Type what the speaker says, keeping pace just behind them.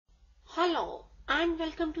Hello and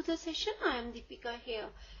welcome to the session. I am Deepika here.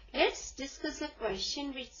 Let's discuss a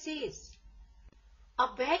question which says, a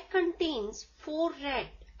bag contains 4 red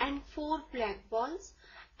and 4 black balls.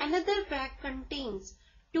 Another bag contains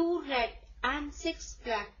 2 red and 6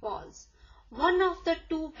 black balls. One of the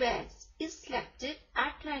 2 bags is selected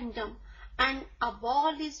at random and a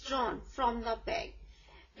ball is drawn from the bag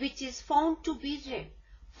which is found to be red.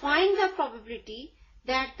 Find the probability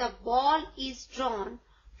that the ball is drawn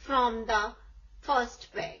from the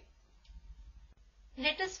first bag.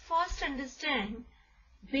 Let us first understand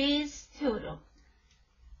Bayes' theorem.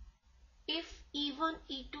 If E1,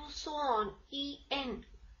 E2, so on, En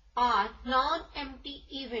are non-empty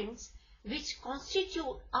events which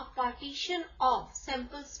constitute a partition of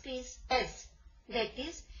sample space S, that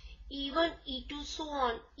is E1, E2, so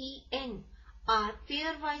on, En are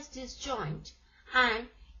pairwise disjoint, and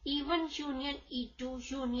E1 union E2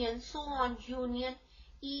 union so on union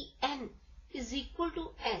En is equal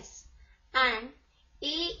to S, and A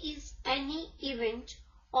is any event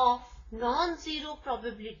of non-zero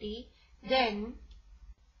probability, then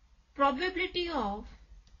probability of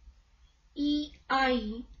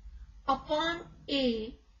Ei upon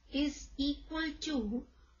A is equal to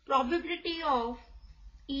probability of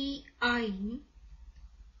Ei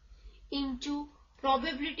into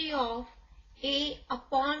probability of A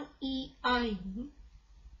upon Ei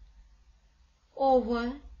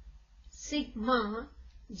over sigma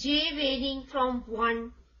j varying from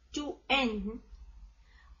 1 to n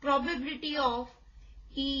probability of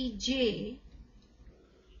Ej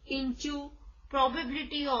into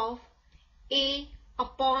probability of A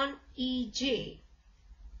upon Ej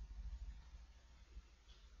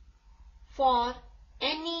for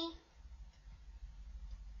any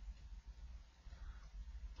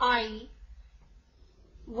I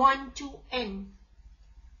 1 to n.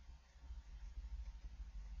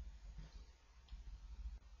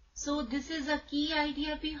 So this is a key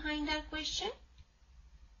idea behind our question.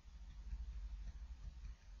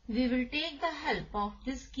 We will take the help of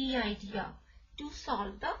this key idea to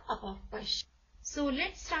solve the above question. So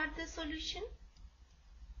let's start the solution.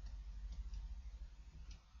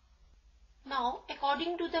 Now,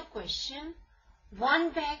 according to the question,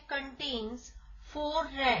 one bag contains 4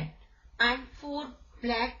 red and 4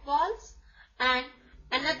 black balls, and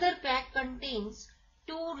another bag contains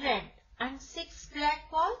 2 red and 6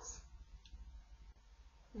 black balls.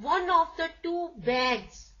 One of the 2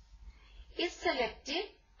 bags is selected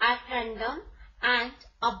at random and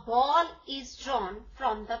a ball is drawn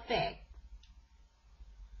from the bag,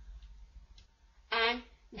 and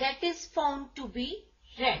that is found to be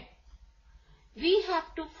red. We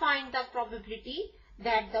have to find the probability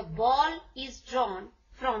that the ball is drawn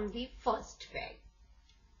from the first bag.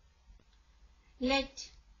 Let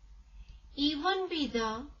E1 be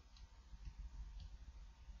the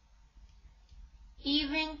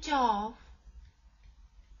event of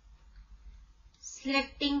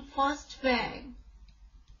selecting first bag,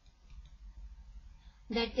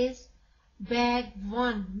 that is bag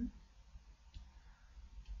 1.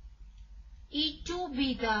 E2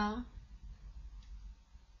 be the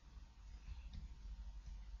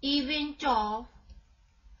event of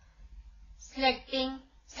selecting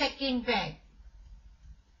second bag,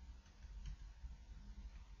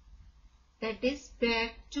 that is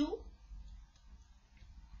bag 2,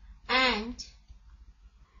 and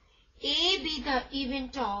A be the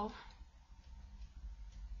event of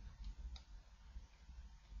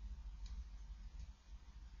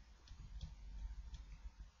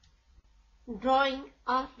drawing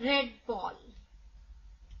a red ball.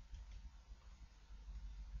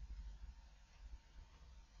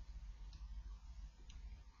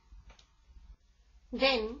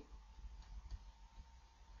 Then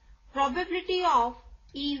probability of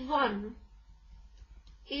E1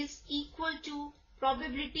 is equal to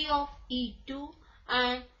probability of E2,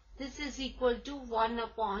 and this is equal to 1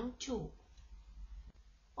 upon 2.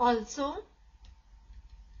 Also,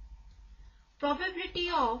 probability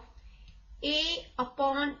of A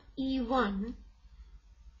upon E1,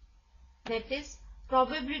 that is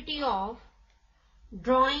probability of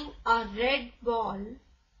drawing a red ball,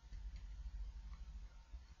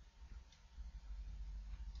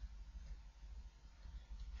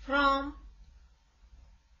 from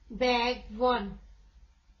bag 1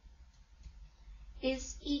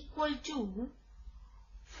 is equal to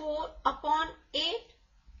 4 upon 8,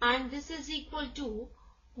 and this is equal to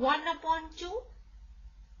 1 upon 2,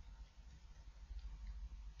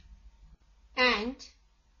 and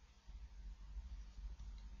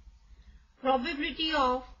probability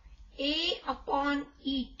of A upon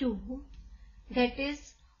E2, that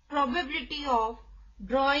is probability of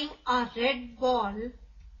drawing a red ball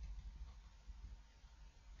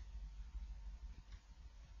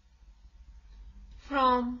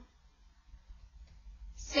from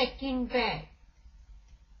second bag,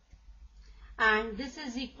 and this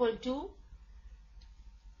is equal to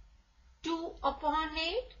 2 upon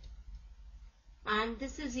 8, and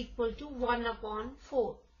this is equal to 1 upon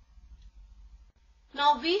 4.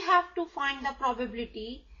 Now we have to find the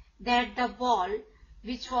probability that the ball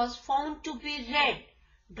which was found to be red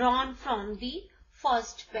drawn from the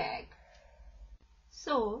first bag.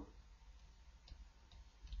 So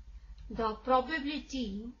the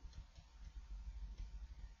probability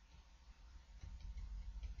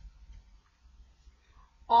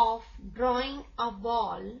of drawing a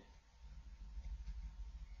ball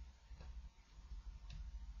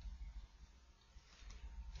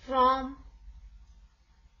from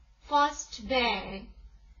first bag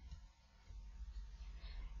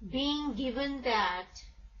being given that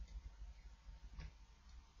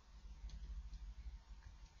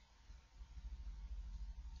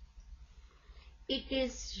it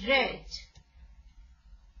is red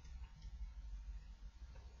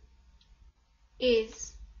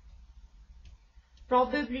is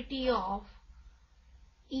probability of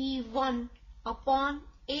E1 upon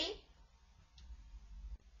A.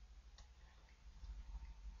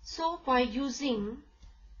 So by using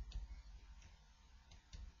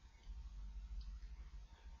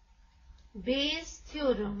Bayes'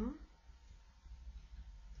 theorem,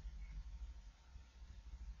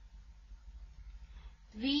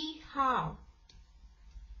 we have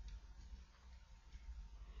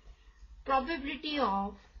probability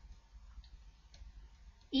of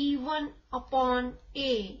E1 upon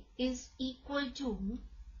A is equal to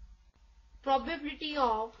probability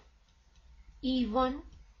of E1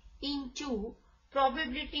 into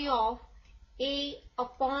probability of A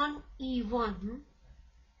upon E1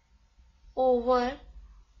 over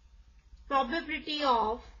probability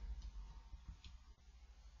of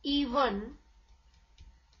E1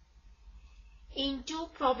 into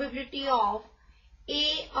probability of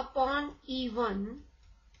A upon E1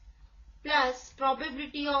 plus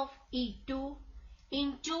probability of E2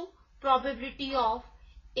 into probability of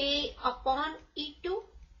A upon E2.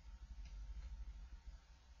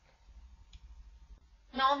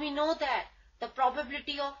 Now we know that the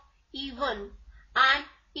probability of E1 and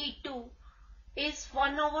E2 is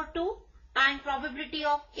 1 over 2, and probability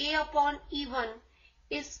of A upon E1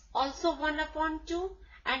 is also 1 upon 2,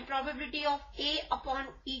 and probability of A upon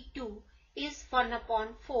E2 is 1 upon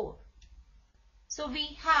 4. So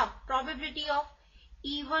we have probability of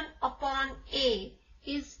E1 upon A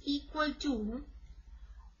is equal to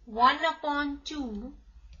 1 upon 2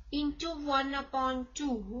 into 1 upon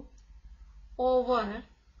 2 over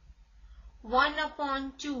 1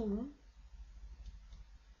 upon 2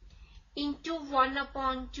 into 1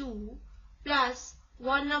 upon 2 plus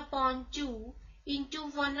 1 upon 2 into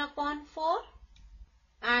 1 upon 4,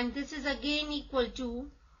 and this is again equal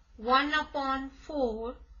to 1 upon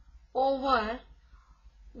 4 over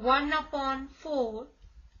 1 upon 4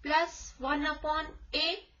 plus 1 upon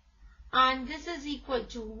 8, and this is equal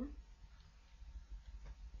to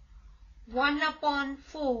 1 upon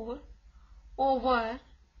 4 over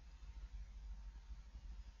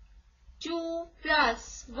 2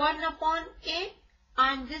 plus 1 upon 8,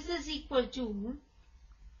 and this is equal to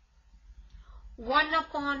 1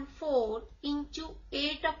 upon 4 into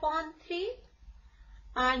 8 upon 3,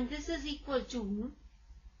 and this is equal to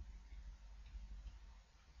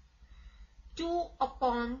 2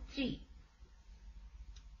 upon 3.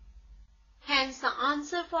 Hence the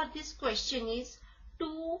answer for this question is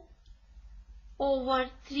 2 over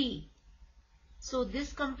 3. So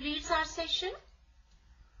this completes our session.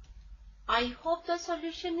 I hope the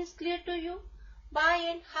solution is clear to you. Bye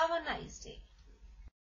and have a nice day.